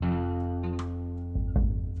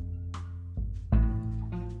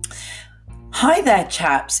Hi there,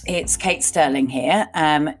 chaps. It's Kate Sterling here,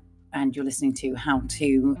 and you're listening to How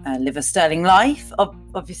to Live a Sterling Life,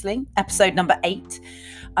 obviously, episode number 8.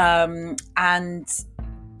 And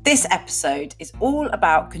this episode is all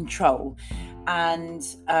about control and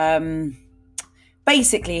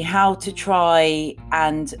basically how to try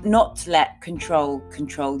and not let control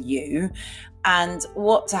you, and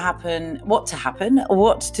what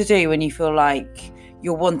to do when you feel like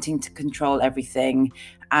you're wanting to control everything,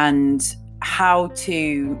 and how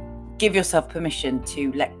to give yourself permission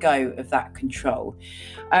to let go of that control.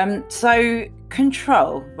 So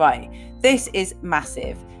control, right, this is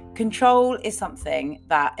massive. Control is something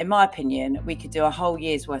that, in my opinion, we could do a whole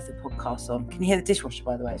year's worth of podcasts on. Can you hear the dishwasher,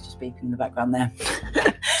 by the way? It's just beeping in the background there.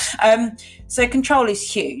 So control is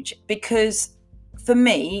huge because for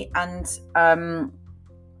me, and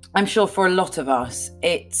I'm sure for a lot of us,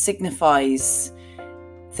 it signifies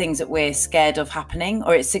things that we're scared of happening,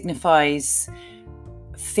 or it signifies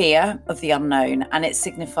fear of the unknown, and it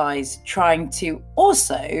signifies trying to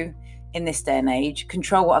also, in this day and age,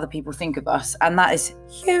 control what other people think of us. And that is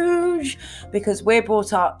huge because we're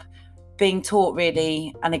brought up being taught,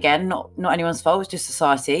 really, and again, not anyone's fault, it's just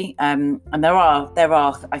society, and there are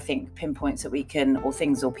I think pinpoints that we can, or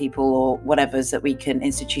things or people or whatever's that we can,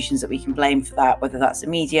 institutions that we can blame for that, whether that's the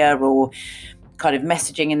media or kind of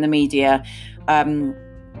messaging in the media.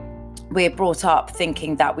 We're brought up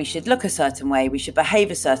thinking that we should look a certain way, we should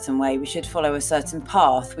behave a certain way, we should follow a certain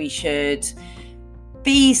path, we should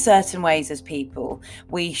be certain ways as people,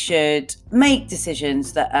 we should make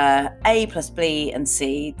decisions that are A plus B and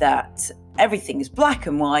C, that everything is black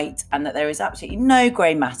and white, and that there is absolutely no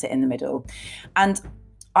grey matter in the middle. And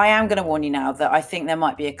I am going to warn you now that I think there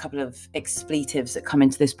might be a couple of expletives that come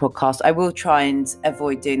into this podcast. I will try and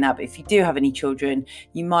avoid doing that, but if you do have any children,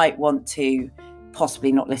 you might want to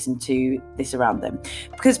possibly not listen to this around them,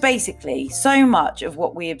 because basically so much of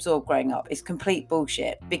what we absorb growing up is complete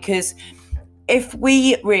bullshit. Because if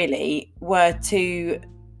we really were to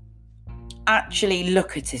actually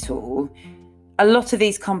look at it all, a lot of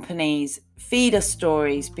these companies feed us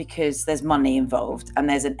stories because there's money involved and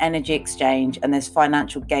there's an energy exchange and there's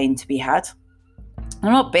financial gain to be had.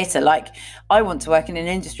 I'm not bitter. Like, I want to work in an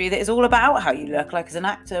industry that is all about how you look, like as an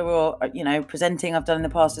actor or, presenting. I've done in the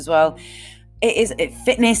past as well.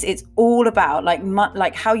 Fitness, it's all about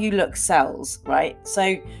like how you look sells, right?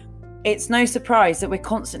 So it's no surprise that we're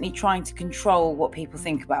constantly trying to control what people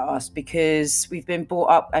think about us, because we've been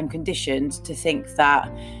brought up and conditioned to think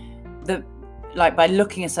that by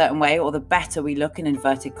looking a certain way, or the better we look in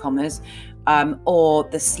inverted commas, or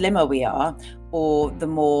the slimmer we are, or the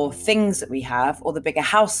more things that we have, or the bigger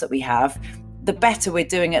house that we have, the better we're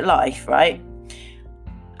doing at life, right?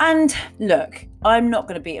 And look, I'm not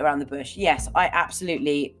going to beat around the bush. Yes, I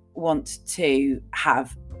absolutely want to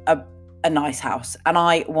have a nice house, and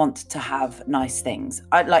I want to have nice things.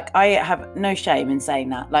 I have no shame in saying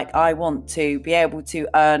that. Like, I want to be able to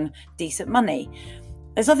earn decent money.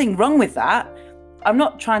 There's nothing wrong with that. I'm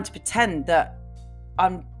not trying to pretend that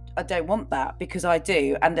I don't want that, because I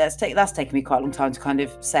do, and that's taken me quite a long time to kind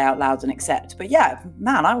of say out loud and accept. But yeah,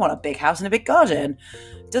 man, I want a big house and a big garden.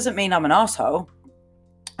 Doesn't mean I'm an asshole.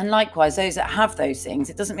 And likewise, those that have those things,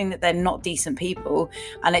 it doesn't mean that they're not decent people,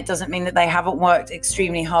 and it doesn't mean that they haven't worked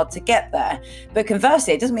extremely hard to get there. But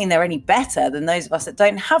conversely, it doesn't mean they're any better than those of us that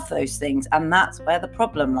don't have those things. And that's where the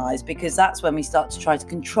problem lies, because that's when we start to try to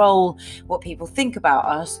control what people think about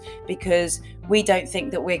us, because we don't think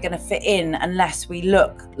that we're going to fit in unless we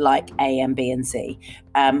look like A and B and C,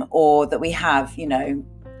 or that we have,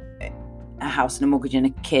 a house and a mortgage and a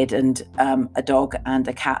kid and a dog and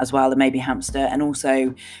a cat as well, and maybe a hamster, and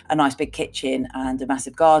also a nice big kitchen and a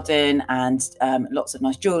massive garden and lots of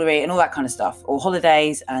nice jewellery and all that kind of stuff, or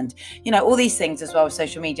holidays and, all these things as well with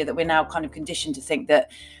social media, that we're now kind of conditioned to think that,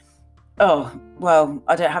 oh, well,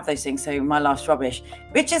 I don't have those things, so my life's rubbish,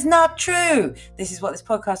 which is not true. This is what this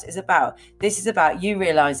podcast is about. This is about you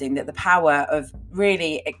realising that the power of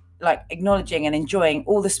really acknowledging and enjoying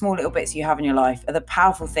all the small little bits you have in your life are the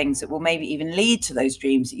powerful things that will maybe even lead to those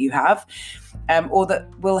dreams that you have, or that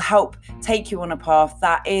will help take you on a path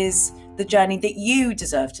that is the journey that you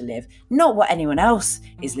deserve to live, not what anyone else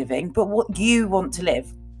is living, but what you want to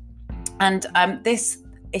live. And this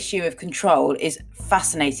issue of control is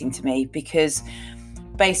fascinating to me, because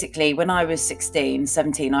basically when I was 17,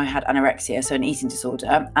 I had anorexia, so an eating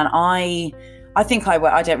disorder, and I think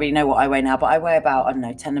I don't really know what I weigh now, but I weigh about,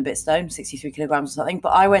 10 and a bit stone, 63 kilograms or something.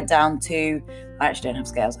 But I went down to, I actually don't have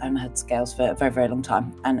scales. I haven't had scales for a very, very long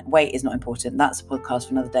time. And weight is not important. That's a podcast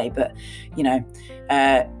for another day. But,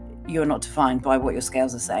 you're not defined by what your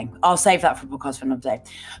scales are saying. I'll save that for a podcast for another day.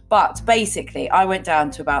 But basically, I went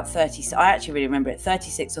down to about 30, I actually really remember it,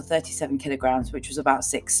 36 or 37 kilograms, which was about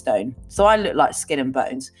 6 stone. So I looked like skin and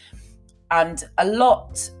bones. And a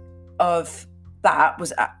lot of that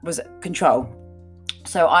was control.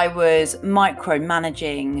 So I was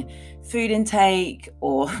micromanaging food intake,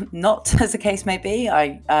 or not, as the case may be.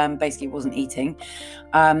 I basically wasn't eating.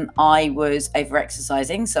 I was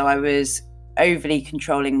over-exercising, so I was overly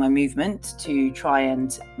controlling my movement to try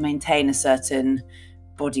and maintain a certain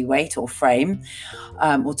body weight or frame,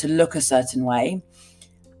 or to look a certain way.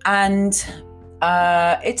 And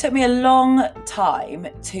it took me a long time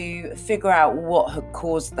to figure out what had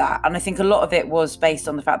caused that. And I think a lot of it was based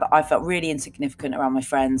on the fact that I felt really insignificant around my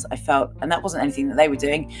friends. And that wasn't anything that they were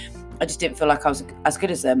doing. I just didn't feel like I was as good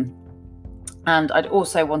as them. And I'd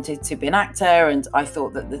also wanted to be an actor, and I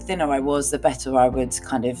thought that the thinner I was, the better I would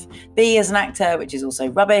kind of be as an actor, which is also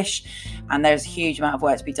rubbish. And there's a huge amount of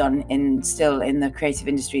work to be done still in the creative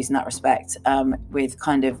industries in that respect, with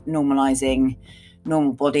kind of normalizing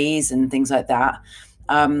normal bodies and things like that.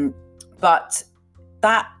 But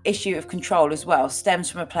that issue of control as well stems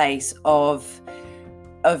from a place of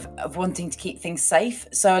wanting to keep things safe.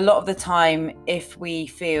 So a lot of the time, if we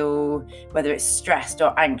feel, whether it's stressed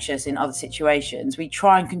or anxious in other situations, we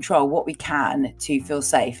try and control what we can to feel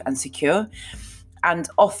safe and secure. And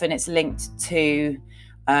often it's linked to,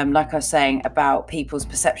 like I was saying, about people's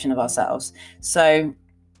perception of ourselves. So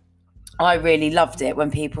I really loved it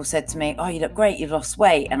when people said to me, "Oh, you look great, you've lost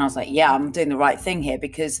weight." And I was like, yeah, I'm doing the right thing here,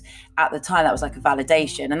 because at the time that was like a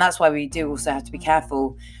validation. And that's why we do also have to be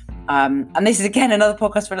careful. And this is, again, another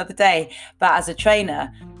podcast for another day. But as a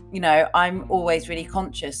trainer, I'm always really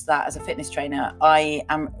conscious that as a fitness trainer, I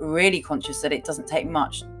am really conscious that it doesn't take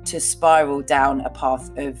much to spiral down a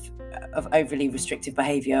path of overly restrictive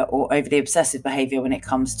behavior or overly obsessive behavior when it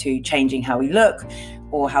comes to changing how we look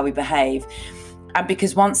or how we behave. And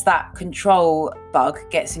because once that control bug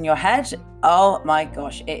gets in your head, oh my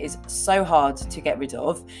gosh, it is so hard to get rid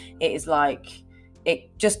of. It is like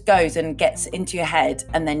it just goes and gets into your head,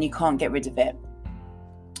 and then you can't get rid of it.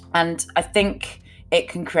 And I think it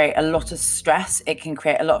can create a lot of stress. It can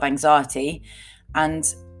create a lot of anxiety,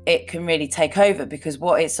 and it can really take over, because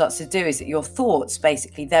what it starts to do is that your thoughts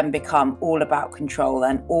basically then become all about control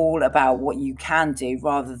and all about what you can do,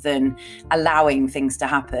 rather than allowing things to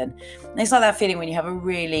happen. And it's like that feeling when you have a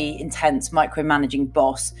really intense micromanaging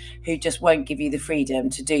boss who just won't give you the freedom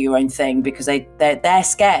to do your own thing, because they're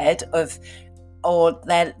scared of, or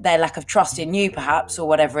their lack of trust in you, perhaps, or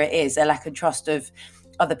whatever it is. Their lack of trust of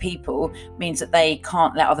other people means that they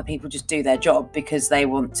can't let other people just do their job, because they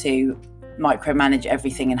want to micromanage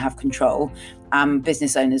everything and have control.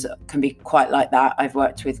 Business owners can be quite like that. I've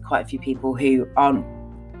worked with quite a few people who aren't,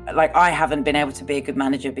 like, I haven't been able to be a good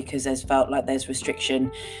manager because there's felt like there's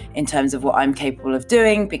restriction in terms of what I'm capable of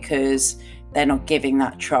doing, because they're not giving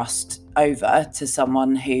that trust over to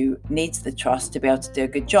someone who needs the trust to be able to do a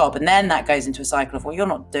good job. And then that goes into a cycle of, well, you're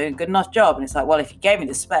not doing a good enough job. And it's like, well, if you gave me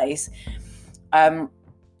the space, and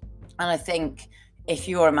I think if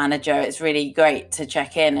you're a manager, it's really great to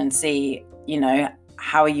check in and see,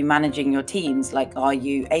 how are you managing your teams? Like, are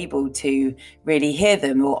you able to really hear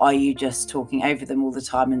them, or are you just talking over them all the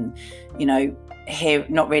time and,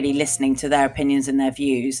 not really listening to their opinions and their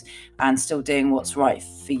views, and still doing what's right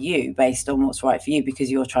for you based on what's right for you,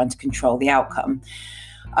 because you're trying to control the outcome.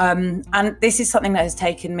 And this is something that has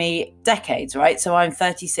taken me decades, right? So I'm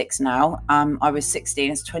 36 now. I was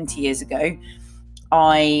 16, it's 20 years ago.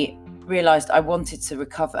 I realised I wanted to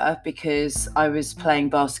recover because I was playing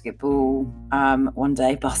basketball one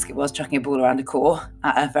day. I was chucking a ball around a court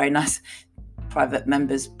at a very nice private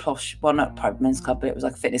members posh, well, not private men's club, but it was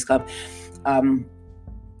like a fitness club,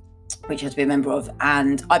 which I had to be a member of.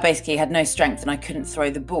 And I basically had no strength, and I couldn't throw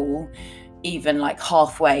the ball even like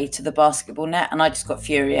halfway to the basketball net. And I just got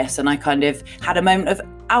furious, and I kind of had a moment of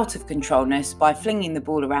out of controlness by flinging the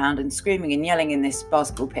ball around and screaming and yelling in this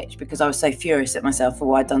basketball pitch, because I was so furious at myself for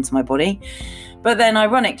what I'd done to my body. But then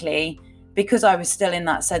ironically, because I was still in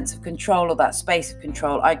that sense of control, or that space of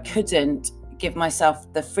control, I couldn't give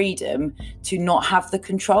myself the freedom to not have the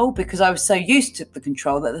control, because I was so used to the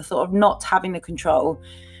control that the thought of not having the control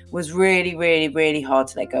was really, really, really hard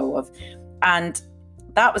to let go of. And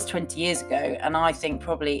that was 20 years ago. And I think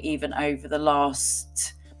probably even over the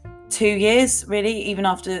last 2 years, really, even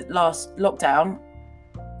after last lockdown,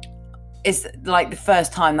 is like the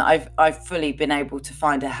first time that I've fully been able to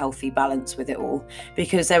find a healthy balance with it all,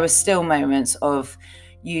 because there were still moments of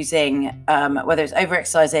using, whether it's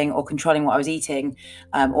over-exercising or controlling what I was eating,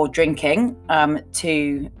 or drinking,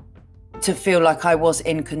 to feel like I was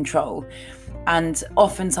in control. And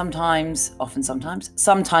sometimes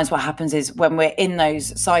what happens is when we're in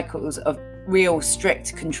those cycles of real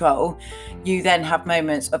strict control, you then have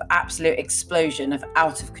moments of absolute explosion of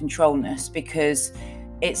out of controlness, because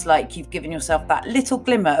it's like you've given yourself that little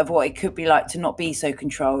glimmer of what it could be like to not be so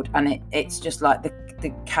controlled, and it's just like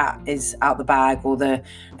the cat is out the bag, or the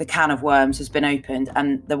can of worms has been opened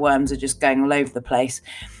and the worms are just going all over the place.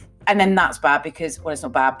 And then that's bad because, well, it's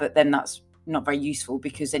not bad, but then that's not very useful,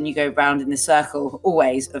 because then you go round in the circle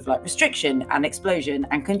always of like restriction and explosion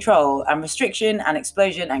and control, and restriction and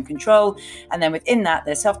explosion and control, and then within that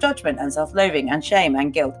there's self-judgment and self-loathing and shame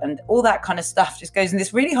and guilt, and all that kind of stuff just goes in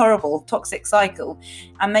this really horrible toxic cycle.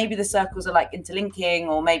 And maybe the circles are like interlinking,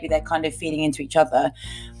 or maybe they're kind of feeding into each other,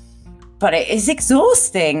 but it is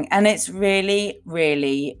exhausting, and it's really,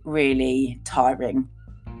 really, really tiring.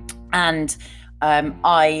 And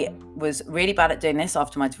I was really bad at doing this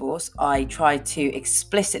after my divorce. I tried to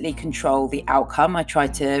explicitly control the outcome. I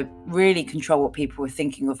tried to really control what people were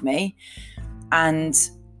thinking of me. And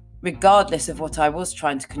regardless of what I was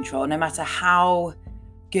trying to control, no matter how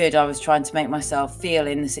good I was trying to make myself feel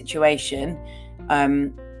in the situation,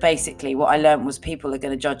 basically what I learned was people are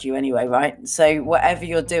going to judge you anyway, right? So whatever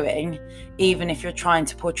you're doing, even if you're trying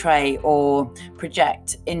to portray or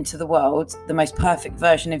project into the world the most perfect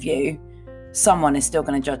version of you, someone is still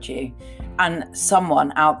going to judge you, and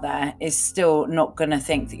someone out there is still not going to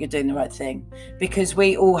think that you're doing the right thing, because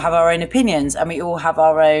we all have our own opinions, and we all have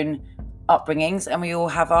our own upbringings, and we all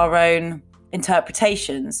have our own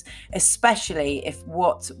interpretations, especially if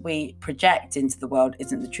what we project into the world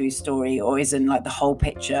isn't the true story or isn't like the whole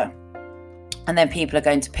picture. And then people are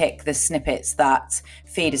going to pick the snippets that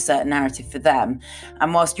feed a certain narrative for them.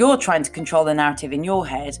 And whilst you're trying to control the narrative in your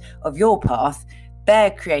head of your path,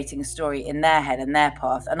 they're creating a story in their head and their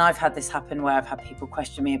path. And I've had this happen where I've had people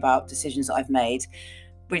question me about decisions that I've made,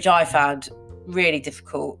 which I found really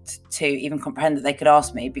difficult to even comprehend that they could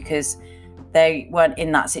ask me, because they weren't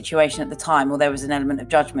in that situation at the time, or there was an element of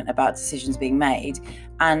judgment about decisions being made.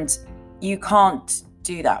 And you can't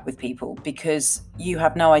do that with people, because you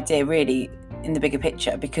have no idea really in the bigger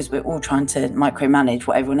picture, because we're all trying to micromanage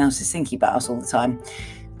what everyone else is thinking about us all the time.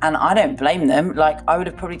 And I don't blame them. Like, I would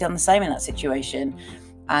have probably done the same in that situation.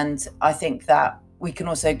 And I think that we can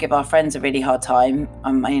also give our friends a really hard time.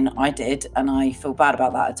 I mean, I did, and I feel bad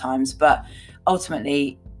about that at times. But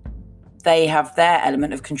ultimately, they have their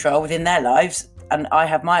element of control within their lives, and I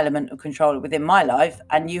have my element of control within my life,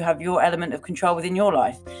 and you have your element of control within your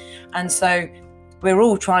life. And so we're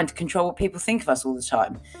all trying to control what people think of us all the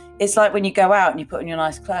time. It's like when you go out and you put on your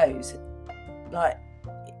nice clothes, like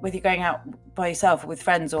whether you're going out by yourself or with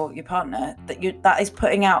friends or your partner, that is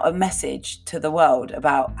putting out a message to the world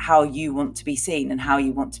about how you want to be seen and how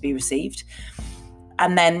you want to be received.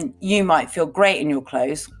 And then you might feel great in your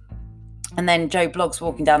clothes, and then Joe Bloggs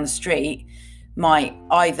walking down the street might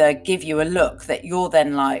either give you a look that you're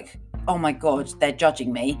then like, oh my God, they're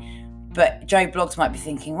judging me. But Joe Bloggs might be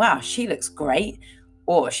thinking, wow, she looks great.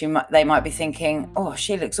 Or they might be thinking, oh,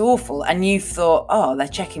 she looks awful. And you've thought, oh, they're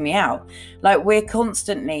checking me out. Like, we're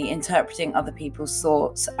constantly interpreting other people's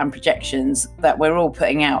thoughts and projections that we're all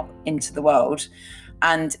putting out into the world.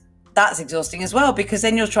 And that's exhausting as well, because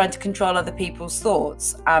then you're trying to control other people's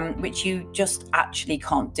thoughts, which you just actually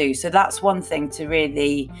can't do. So that's one thing to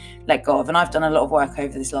really let go of. And I've done a lot of work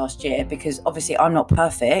over this last year, because obviously I'm not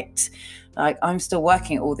perfect. Like, I'm still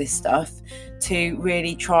working at all this stuff to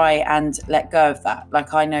really try and let go of that.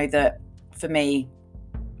 Like, I know that for me,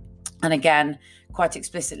 and again, quite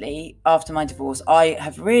explicitly, after my divorce, I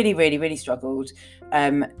have really, really, really struggled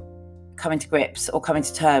coming to grips or coming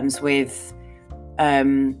to terms with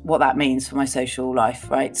what that means for my social life,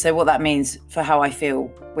 right? So what that means for how I feel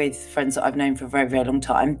with friends that I've known for a very, very long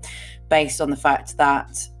time, based on the fact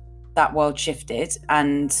that that world shifted,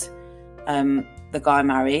 and the guy I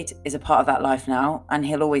married is a part of that life now, and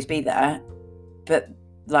he'll always be there. But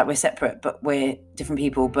like, we're separate, but we're different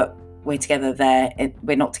people, but we're together there.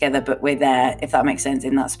 We're not together, but we're there, if that makes sense,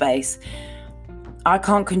 in that space. I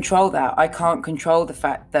can't control that. I can't control the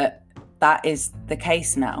fact that that is the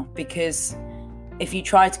case now, because if you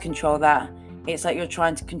try to control that, it's like you're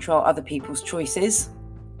trying to control other people's choices,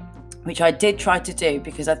 which I did try to do,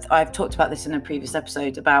 because I've talked about this in a previous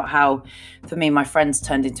episode about how, for me, my friends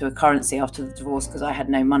turned into a currency after the divorce, because I had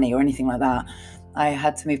no money or anything like that. I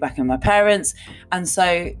had to move back in with my parents. And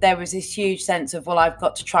so there was this huge sense of, well, I've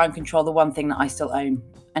got to try and control the one thing that I still own.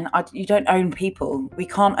 And you don't own people. We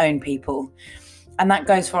can't own people. And that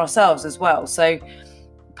goes for ourselves as well. So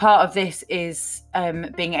part of this is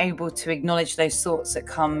being able to acknowledge those thoughts that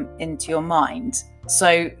come into your mind.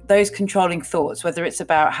 So those controlling thoughts, whether it's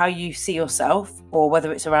about how you see yourself, or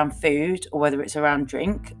whether it's around food, or whether it's around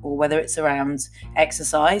drink, or whether it's around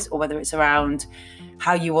exercise, or whether it's around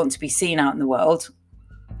how you want to be seen out in the world,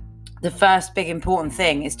 the first big important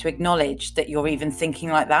thing is to acknowledge that you're even thinking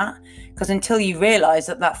like that. Because until you realize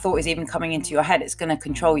that that thought is even coming into your head, it's going to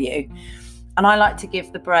control you. And I like to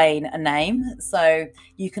give the brain a name. So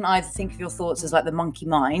you can either think of your thoughts as like the monkey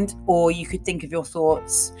mind, or you could think of your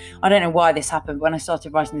thoughts. I don't know why this happened. When I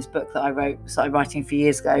started writing this book that I started writing a few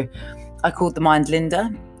years ago, I called the mind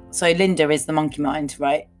Linda. So Linda is the monkey mind,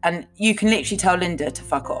 right? And you can literally tell Linda to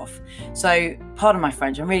fuck off. So pardon my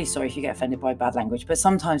French, I'm really sorry if you get offended by bad language, but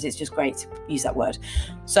sometimes it's just great to use that word.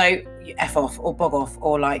 So you F off, or bog off,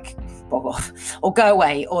 or like bog off, or go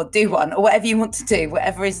away, or do one, or whatever you want to do,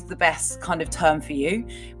 whatever is the best kind of term for you.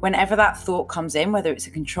 Whenever that thought comes in, whether it's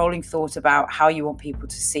a controlling thought about how you want people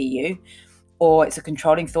to see you, or it's a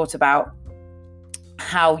controlling thought about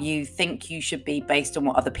how you think you should be based on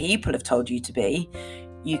what other people have told you to be,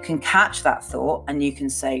 you can catch that thought and you can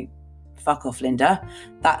say, fuck off, Linda.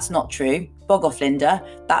 That's not true. Bog off, Linda.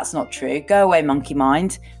 That's not true. Go away, monkey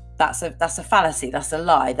mind. That's a fallacy. That's a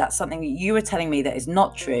lie. That's something that you are telling me that is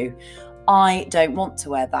not true. I don't want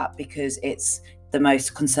to wear that because it's the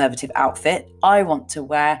most conservative outfit. I want to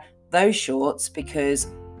wear those shorts because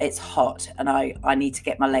it's hot and I need to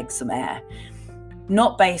get my legs some air.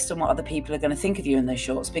 Not based on what other people are going to think of you in those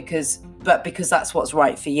shorts, but because that's what's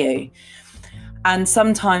right for you. And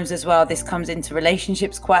sometimes as well, this comes into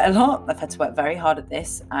relationships quite a lot. I've had to work very hard at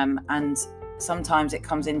this. And sometimes it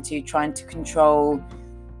comes into trying to control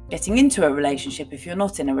getting into a relationship if you're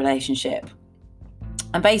not in a relationship.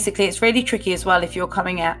 And basically, it's really tricky as well if you're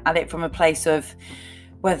coming at it from a place of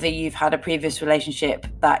whether you've had a previous relationship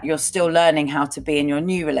that you're still learning how to be in your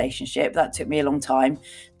new relationship. That took me a long time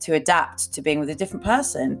to adapt to being with a different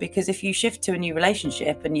person, because if you shift to a new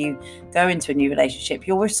relationship and you go into a new relationship,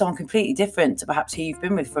 you're with someone completely different to perhaps who you've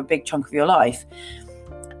been with for a big chunk of your life.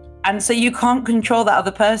 And so you can't control that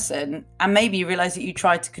other person. And maybe you realize that you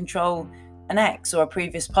tried to control an ex or a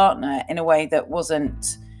previous partner in a way that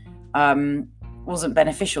wasn't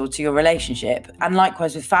beneficial to your relationship. And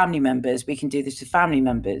likewise with family members, we can do this with family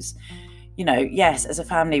members. You know, yes, as a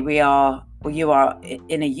family, you are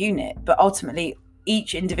in a unit, but ultimately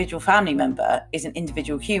each individual family member is an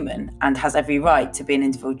individual human and has every right to be an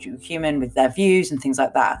individual human with their views and things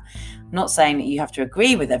like that. I'm not saying that you have to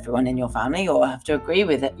agree with everyone in your family or have to agree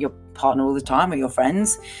with your partner all the time or your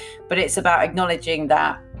friends, but it's about acknowledging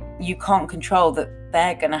that you can't control that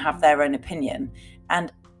they're going to have their own opinion,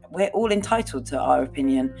 and we're all entitled to our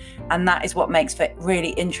opinion, and that is what makes for really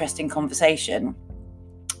interesting conversation.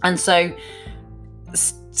 And so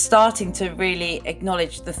starting to really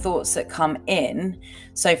acknowledge the thoughts that come in.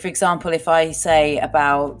 So for example, if I say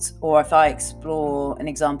about, or if I explore an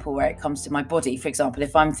example where it comes to my body, for example,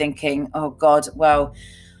 if I'm thinking, oh God, well,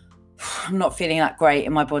 I'm not feeling that great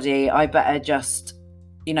in my body, I better just,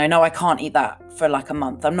 no, I can't eat that for like a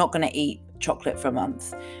month. I'm not going to eat chocolate for a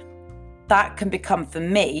month. That can become, for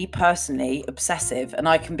me personally, obsessive, and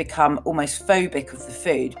I can become almost phobic of the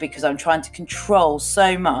food because I'm trying to control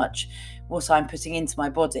so much what I'm putting into my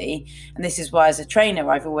body. And this is why, as a trainer,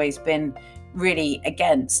 I've always been really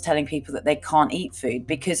against telling people that they can't eat food,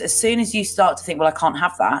 because as soon as you start to think, well, I can't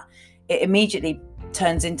have that, it immediately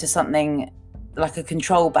turns into something like a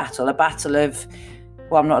control battle, a battle of,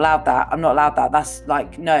 well, I'm not allowed that. That's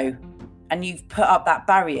like, no. And you've put up that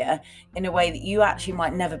barrier in a way that you actually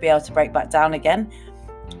might never be able to break back down again.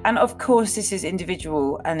 And of course, this is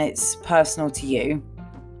individual and it's personal to you.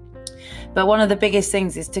 But one of the biggest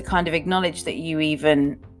things is to kind of acknowledge that you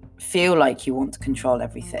even feel like you want to control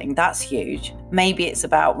everything. That's huge. Maybe it's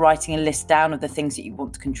about writing a list down of the things that you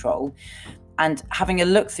want to control and having a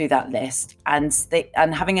look through that list and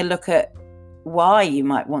having a look at why you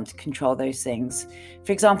might want to control those things.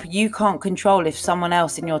 For example, you can't control if someone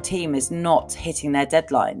else in your team is not hitting their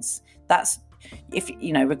deadlines. That's,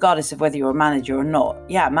 regardless of whether you're a manager or not.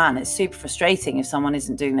 Yeah, man, it's super frustrating if someone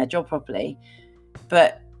isn't doing their job properly,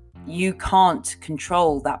 but you can't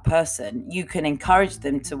control that person. You can encourage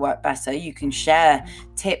them to work better. You can share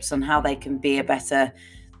tips on how they can be a better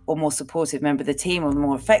or more supportive member of the team or a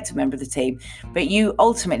more effective member of the team, but you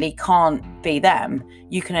ultimately can't be them.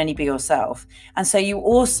 You can only be yourself. And so you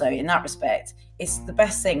also, in that respect, it's the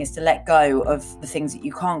best thing is to let go of the things that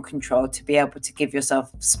you can't control, to be able to give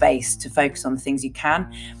yourself space to focus on the things you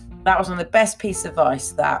can. That was one of the best pieces of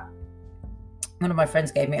advice that one of my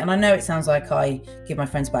friends gave me, and I know it sounds like I give my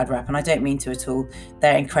friends bad rap, and I don't mean to at all.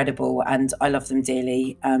 They're incredible and I love them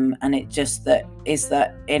dearly. And it just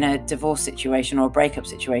that in a divorce situation or a breakup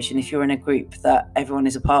situation, if you're in a group that everyone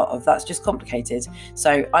is a part of, that's just complicated.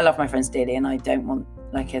 So I love my friends dearly, and I don't want,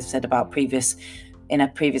 like I've said about previous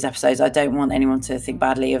episodes, I don't want anyone to think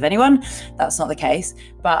badly of anyone. That's not the case.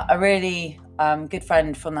 But a really good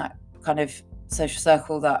friend from that kind of social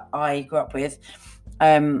circle that I grew up with,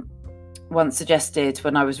 once suggested,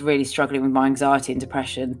 when I was really struggling with my anxiety and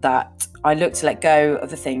depression, that I look to let go of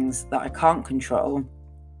the things that I can't control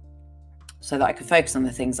so that I can focus on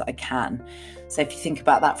the things that I can. So if you think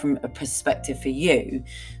about that from a perspective for you,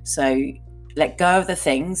 so let go of the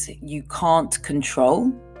things you can't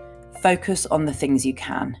control, focus on the things you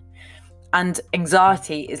can. And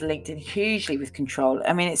anxiety is linked in hugely with control.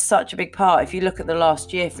 I mean, it's such a big part. If you look at the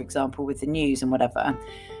last year, for example, with the news and whatever,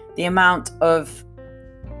 the amount of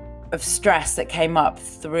stress that came up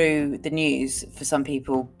through the news for some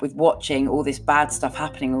people with watching all this bad stuff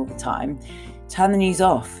happening all the time, turn the news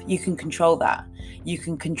off. You can control that. You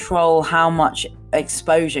can control how much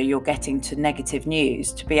exposure you're getting to negative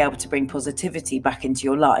news to be able to bring positivity back into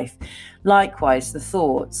your life. Likewise, the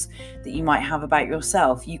thoughts that you might have about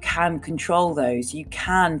yourself, you can control those. You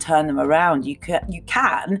can turn them around. You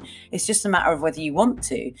can. It's just a matter of whether you want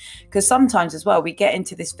to. Because sometimes as well, we get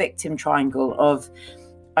into this victim triangle of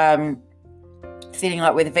feeling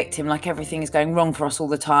like we're the victim, like everything is going wrong for us all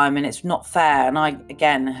the time and it's not fair. And I,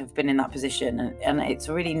 again, have been in that position, and it's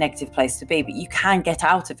a really negative place to be, but you can get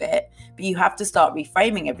out of it. But you have to start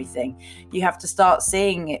reframing everything. You have to start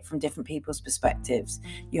seeing it from different people's perspectives.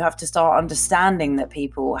 You have to start understanding that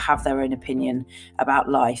people have their own opinion about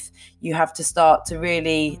life. You have to start to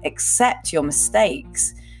really accept your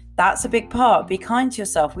mistakes. That's a big part. Be kind to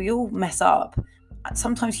yourself. We all mess up,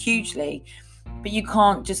 sometimes hugely. But you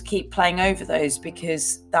can't just keep playing over those,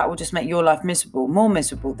 because that will just make your life more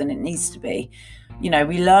miserable than it needs to be.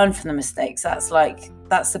 We learn from the mistakes. That's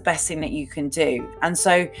the best thing that you can do. And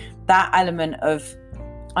so that element of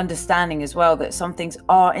understanding as well, that some things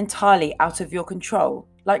are entirely out of your control,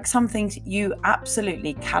 like some things you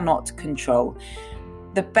absolutely cannot control.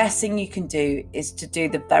 The best thing you can do is to do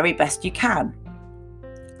the very best you can.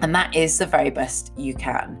 And that is the very best you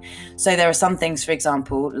can. So there are some things, for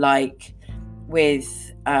example, like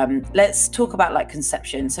with let's talk about like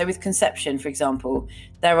conception. So with conception, for example,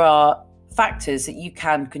 there are factors that you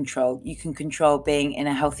can control. You can control being in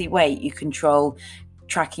a healthy weight. You control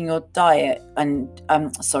tracking your diet and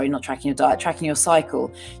tracking your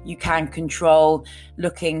cycle. You can control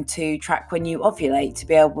looking to track when you ovulate to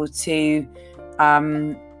be able to I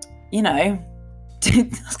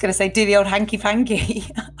was going to say do the old hanky panky.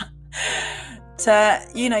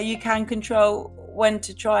 You can control when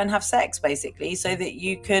to try and have sex, basically, so that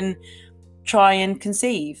you can try and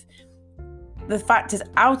conceive. The factors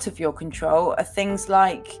out of your control are things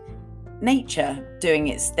like nature doing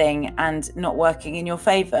its thing and not working in your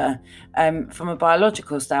favour from a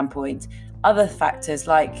biological standpoint. Other factors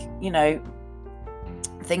like,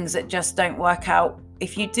 things that just don't work out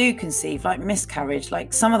if you do conceive, like miscarriage,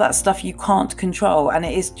 like some of that stuff you can't control, and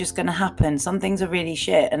it is just going to happen. Some things are really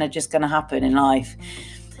shit and are just going to happen in life.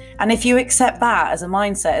 And if you accept that as a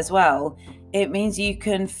mindset as well, it means you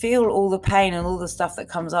can feel all the pain and all the stuff that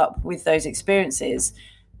comes up with those experiences,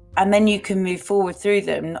 and then you can move forward through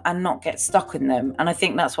them and not get stuck in them. And I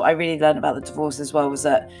think that's what I really learned about the divorce as well, was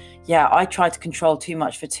that, I tried to control too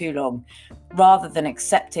much for too long, rather than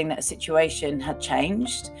accepting that a situation had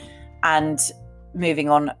changed and moving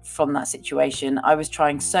on from that situation. I was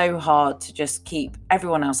trying so hard to just keep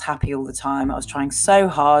everyone else happy all the time. I was trying so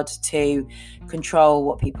hard to control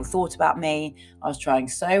what people thought about me. I was trying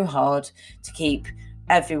so hard to keep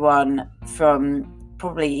everyone from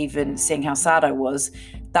probably even seeing how sad I was,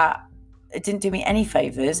 that it didn't do me any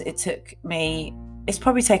favors. It's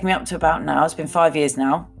probably taken me up to about now, it's been 5 years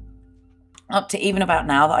now, up to even about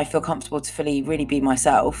now that I feel comfortable to fully really be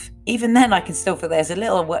myself. Even then I can still feel there's a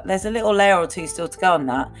little layer or two still to go on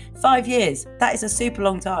that. 5 years, that is a super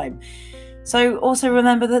long time. So also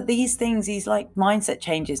remember that these like mindset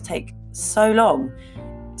changes take so long.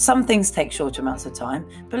 Some things take shorter amounts of time,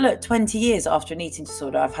 but look, 20 years after an eating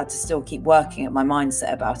disorder, I've had to still keep working at my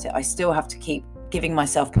mindset about it. I still have to keep giving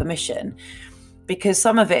myself permission, because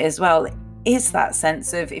some of it as well is that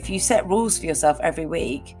sense of, if you set rules for yourself every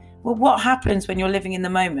week, well, what happens when you're living in the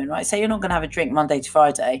moment, right? Say you're not going to have a drink Monday to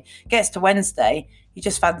Friday. Gets to Wednesday, you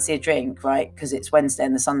just fancy a drink, right? Because it's Wednesday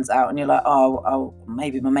and the sun's out, and you're like, oh,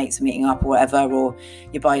 maybe my mates are meeting up or whatever, or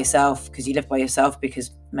you're by yourself because you live by yourself,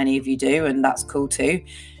 because many of you do, and that's cool too.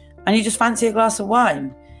 And you just fancy a glass of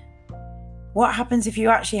wine. What happens if you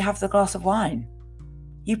actually have the glass of wine?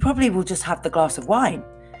 You probably will just have the glass of wine.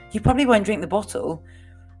 You probably won't drink the bottle.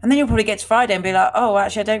 And then you'll probably get to Friday and be like, oh,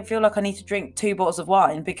 actually, I don't feel like I need to drink 2 bottles of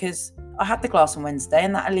wine because I had the glass on Wednesday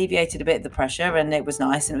and that alleviated a bit of the pressure and it was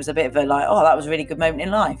nice. And it was a bit of a like, oh, that was a really good moment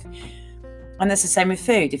in life. And that's the same with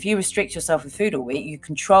food. If you restrict yourself with food all week, you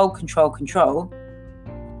control,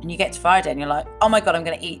 and you get to Friday and you're like, oh my God, I'm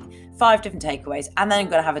going to eat 5 different takeaways and then I'm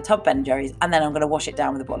going to have a tub of Ben & Jerry's and then I'm going to wash it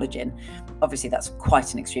down with a bottle of gin. Obviously, that's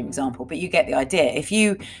quite an extreme example, but you get the idea. If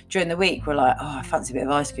you, during the week, were like, oh, I fancy a bit of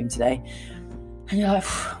ice cream today. And you're like,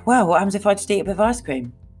 well, what happens if I just eat a bit of ice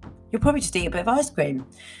cream? You'll probably just eat a bit of ice cream.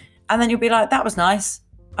 And then you'll be like, that was nice.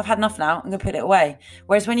 I've had enough now. I'm going to put it away.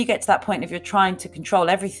 Whereas when you get to that point, if you're trying to control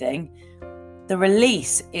everything, the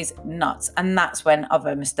release is nuts. And that's when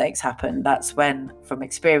other mistakes happen. That's when, from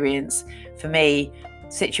experience, for me,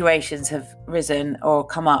 situations have risen or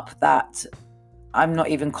come up that I'm not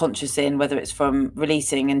even conscious in, whether it's from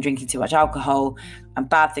releasing and drinking too much alcohol and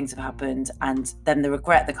bad things have happened. And then the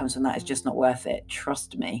regret that comes from that is just not worth it.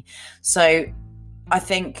 Trust me. So I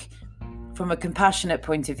think from a compassionate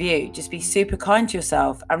point of view, just be super kind to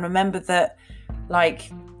yourself and remember that, like,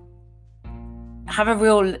 have a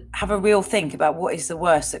real think about what is the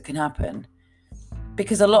worst that can happen.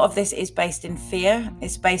 Because a lot of this is based in fear.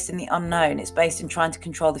 It's based in the unknown. It's based in trying to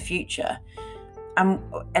control the future. And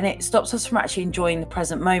it stops us from actually enjoying the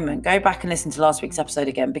present moment. Go back and listen to last week's episode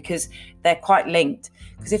again, because they're quite linked.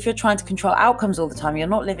 Because if you're trying to control outcomes all the time, you're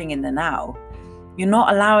not living in the now. You're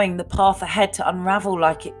not allowing the path ahead to unravel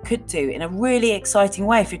like it could do in a really exciting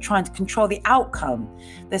way if you're trying to control the outcome.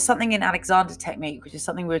 There's something in Alexander technique, which is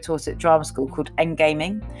something we were taught at drama school, called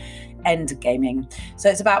endgaming. So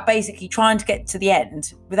it's about basically trying to get to the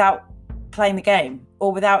end without playing the game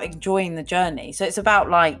or without enjoying the journey. So it's about,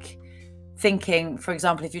 like, thinking, for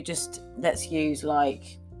example, if you just, let's use,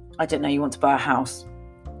 like, I don't know, you want to buy a house.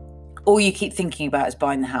 All you keep thinking about is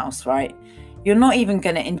buying the house, right? You're not even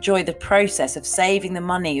going to enjoy the process of saving the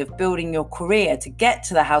money, of building your career to get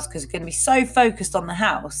to the house, because you're going to be so focused on the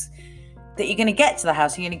house that you're going to get to the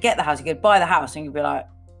house, you're going to get the house, you're going to buy the house, and you'll be like,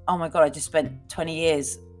 oh my God, I just spent 20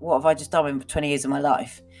 years. What have I just done in 20 years of my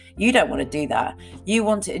life? You don't want to do that. You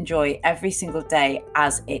want to enjoy every single day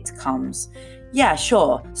as it comes. Yeah,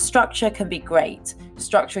 sure, structure can be great.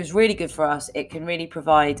 Structure is really good for us. It can really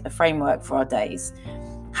provide a framework for our days.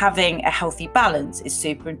 Having a healthy balance is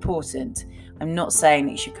super important. I'm not saying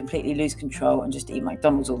that you should completely lose control and just eat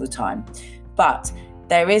McDonald's all the time. But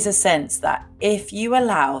there is a sense that if you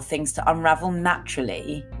allow things to unravel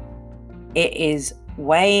naturally, it is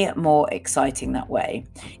way more exciting that way.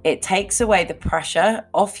 It takes away the pressure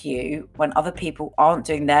off you when other people aren't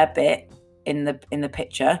doing their bit in the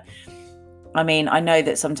picture. I mean, I know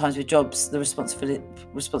that sometimes with jobs, the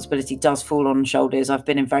responsibility does fall on shoulders. I've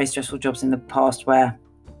been in very stressful jobs in the past where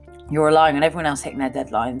you're relying on everyone else hitting their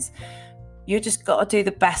deadlines. You just got to do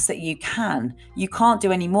the best that you can. You can't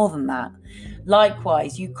do any more than that.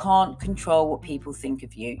 Likewise, you can't control what people think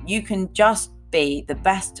of you. You can just be the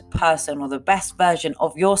best person or the best version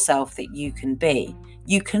of yourself that you can be.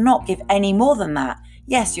 You cannot give any more than that.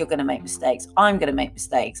 Yes, you're going to make mistakes. I'm going to make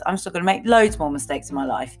mistakes. I'm still going to make loads more mistakes in my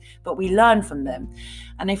life, but we learn from them.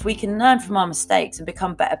 And if we can learn from our mistakes and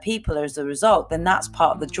become better people as a result, then that's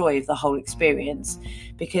part of the joy of the whole experience.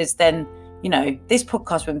 Because then, you know, this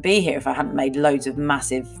podcast wouldn't be here if I hadn't made loads of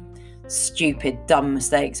massive, stupid, dumb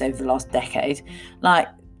mistakes over the last decade. Like,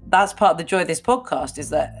 that's part of the joy of this podcast, is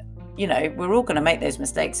that, you know, we're all going to make those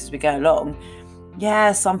mistakes as we go along.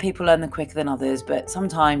 Yeah, some people learn them quicker than others, but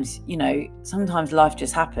sometimes, you know, sometimes life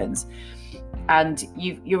just happens. And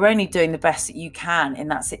you're only doing the best that you can in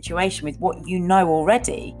that situation with what you know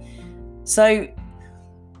already. So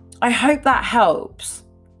I hope that helps.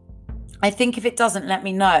 I think if it doesn't, let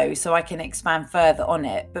me know so I can expand further on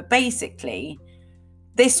it. But basically,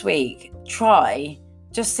 this week, try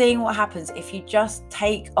just seeing what happens if you just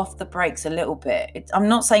take off the brakes a little bit. I'm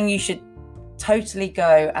not saying you should totally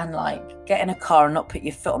go and, like, get in a car and not put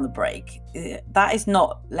your foot on the brake. That is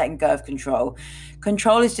not letting go of control.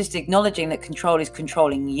 Control is just acknowledging that control is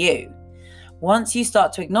controlling you. Once you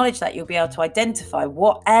start to acknowledge that, you'll be able to identify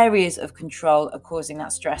what areas of control are causing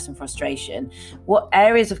that stress and frustration. What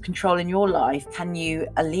areas of control in your life can you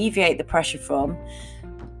alleviate the pressure from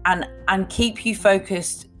and keep you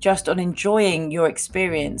focused just on enjoying your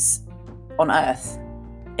experience on Earth,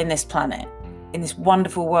 in this planet, in this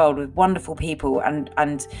wonderful world with wonderful people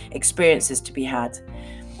and experiences to be had.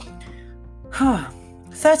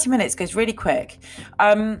 30 minutes goes really quick.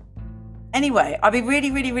 Anyway, I'd be really,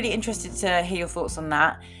 really, really interested to hear your thoughts on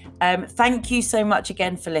that. Thank you so much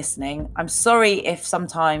again for listening. I'm sorry if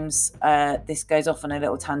sometimes this goes off on a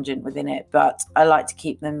little tangent within it, but I like to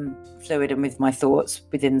keep them fluid and with my thoughts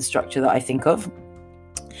within the structure that I think of.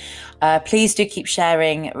 Please do keep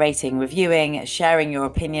sharing, rating, reviewing, sharing your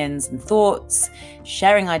opinions and thoughts,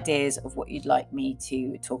 sharing ideas of what you'd like me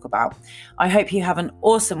to talk about. I hope you have an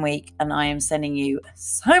awesome week, and I am sending you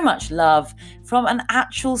so much love from an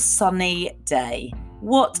actual sunny day.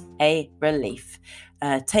 What a relief.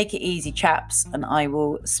 Take it easy, chaps, and I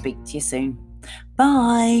will speak to you soon.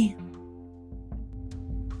 Bye.